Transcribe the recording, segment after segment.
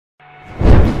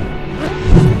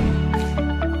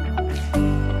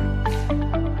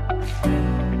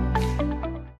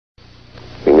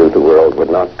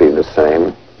not be the same.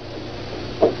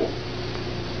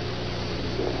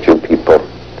 Few people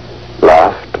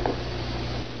laughed.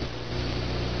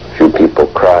 Few people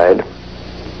cried.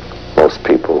 Most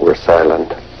people were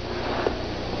silent.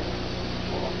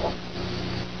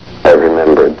 I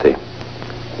remembered the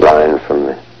line from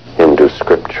the Hindu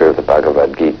scripture, the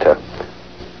Bhagavad Gita.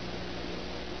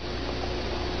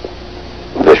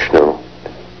 Vishnu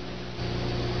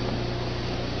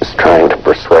is trying to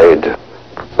persuade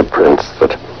the prince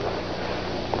that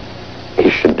he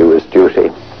should do his duty,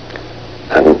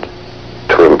 and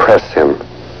to impress him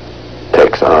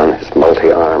takes on his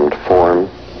multi-armed form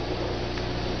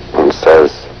and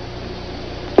says,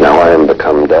 "Now I am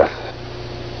become death,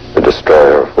 the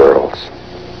destroyer of worlds."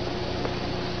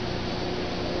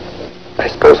 I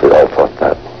suppose we all thought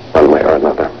that one way or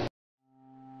another.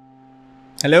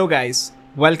 Hello guys,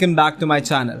 welcome back to my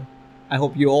channel. I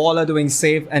hope you all are doing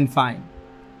safe and fine.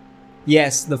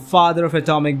 Yes, the father of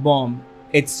atomic bomb,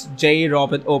 it's J.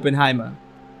 Robert Oppenheimer,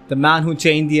 the man who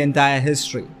changed the entire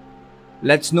history.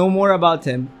 Let's know more about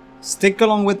him. Stick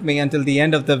along with me until the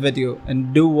end of the video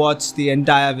and do watch the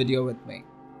entire video with me.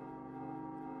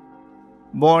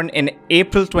 Born in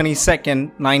April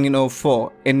 22nd,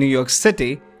 1904 in New York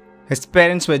City, his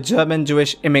parents were German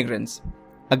Jewish immigrants.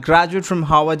 A graduate from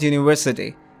Harvard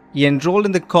University, he enrolled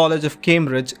in the College of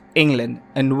Cambridge, England,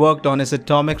 and worked on his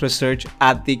atomic research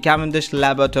at the Cavendish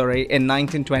Laboratory in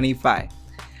 1925.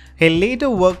 He later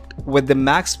worked with the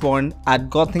Max Born at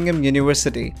Göttingen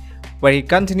University, where he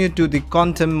continued to the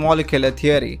quantum molecular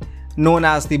theory, known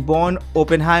as the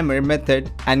Born-Oppenheimer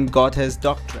method, and got his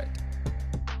doctorate.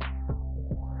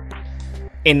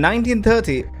 In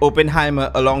 1930,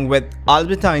 Oppenheimer, along with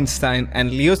Albert Einstein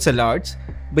and Leo Szilard,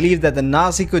 believed that the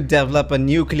Nazi could develop a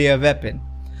nuclear weapon.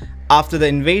 After the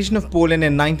invasion of Poland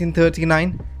in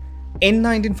 1939, in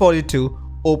 1942,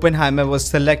 Oppenheimer was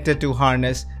selected to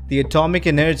harness the atomic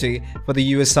energy for the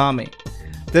US Army.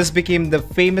 This became the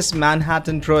famous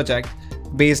Manhattan Project,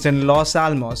 based in Los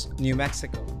Alamos, New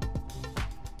Mexico.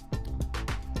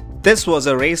 This was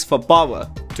a race for power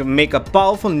to make a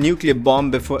powerful nuclear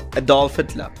bomb before Adolf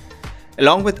Hitler.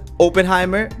 Along with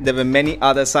Oppenheimer, there were many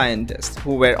other scientists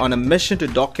who were on a mission to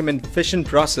document fission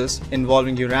process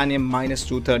involving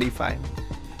uranium-235.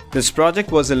 This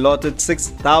project was allotted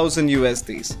 6,000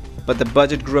 USDs, but the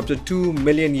budget grew up to 2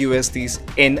 million USDs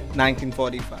in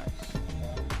 1945.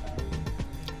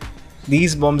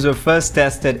 These bombs were first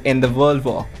tested in the World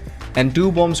War, and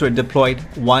 2 bombs were deployed,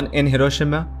 one in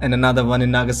Hiroshima and another one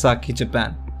in Nagasaki,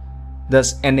 Japan,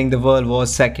 thus ending the World War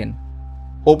II.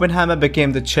 Oppenheimer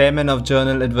became the chairman of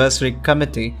Journal Advisory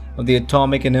Committee of the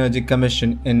Atomic Energy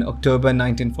Commission in October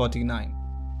 1949.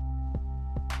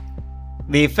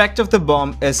 The effect of the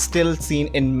bomb is still seen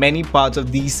in many parts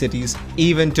of these cities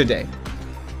even today.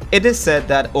 It is said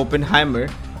that Oppenheimer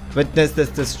witnessed this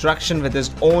destruction with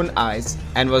his own eyes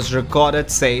and was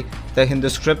recorded say the Hindu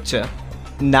scripture,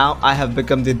 "Now I have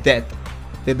become the death,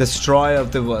 the destroyer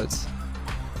of the worlds."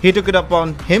 He took it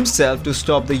upon himself to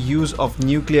stop the use of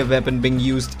nuclear weapon being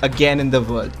used again in the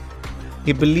world.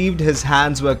 He believed his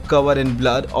hands were covered in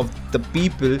blood of the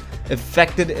people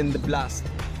affected in the blast.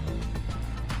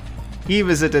 He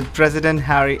visited President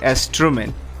Harry S.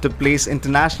 Truman to place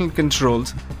international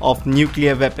controls of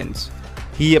nuclear weapons.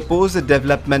 He opposed the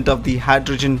development of the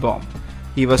hydrogen bomb.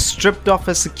 He was stripped of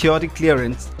his security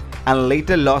clearance and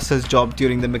later lost his job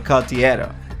during the McCarthy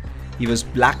era. He was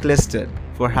blacklisted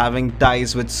for having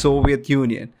ties with Soviet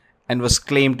Union and was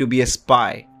claimed to be a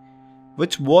spy,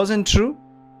 which wasn't true.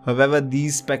 However,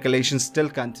 these speculations still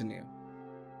continue.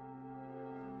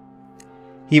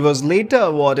 He was later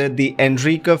awarded the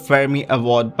Enrico Fermi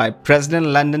Award by President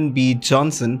Lyndon B.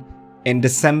 Johnson in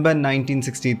December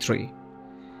 1963.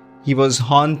 He was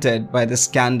haunted by the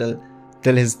scandal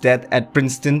till his death at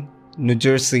Princeton, New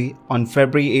Jersey on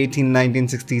February 18,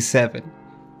 1967.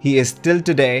 He is still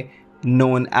today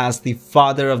known as the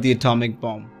father of the atomic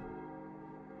bomb.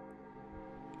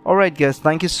 Alright guys,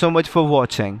 thank you so much for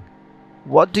watching.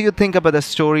 What do you think about the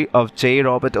story of J.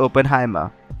 Robert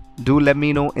Oppenheimer? Do let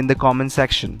me know in the comment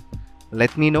section.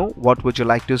 Let me know what would you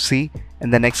like to see in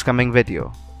the next coming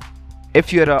video.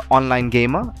 If you're an online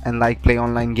gamer and like play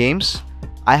online games,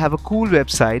 I have a cool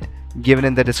website given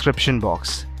in the description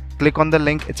box. Click on the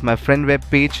link, it's my friend web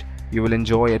page, you will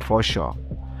enjoy it for sure.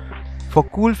 For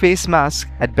cool face mask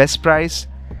at best price,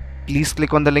 please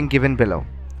click on the link given below.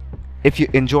 If you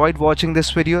enjoyed watching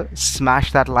this video,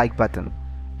 smash that like button.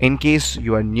 In case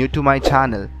you are new to my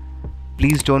channel,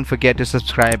 please don't forget to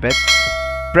subscribe it.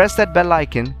 Press that bell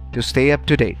icon to stay up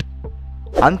to date.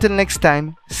 Until next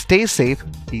time, stay safe,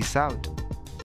 peace out.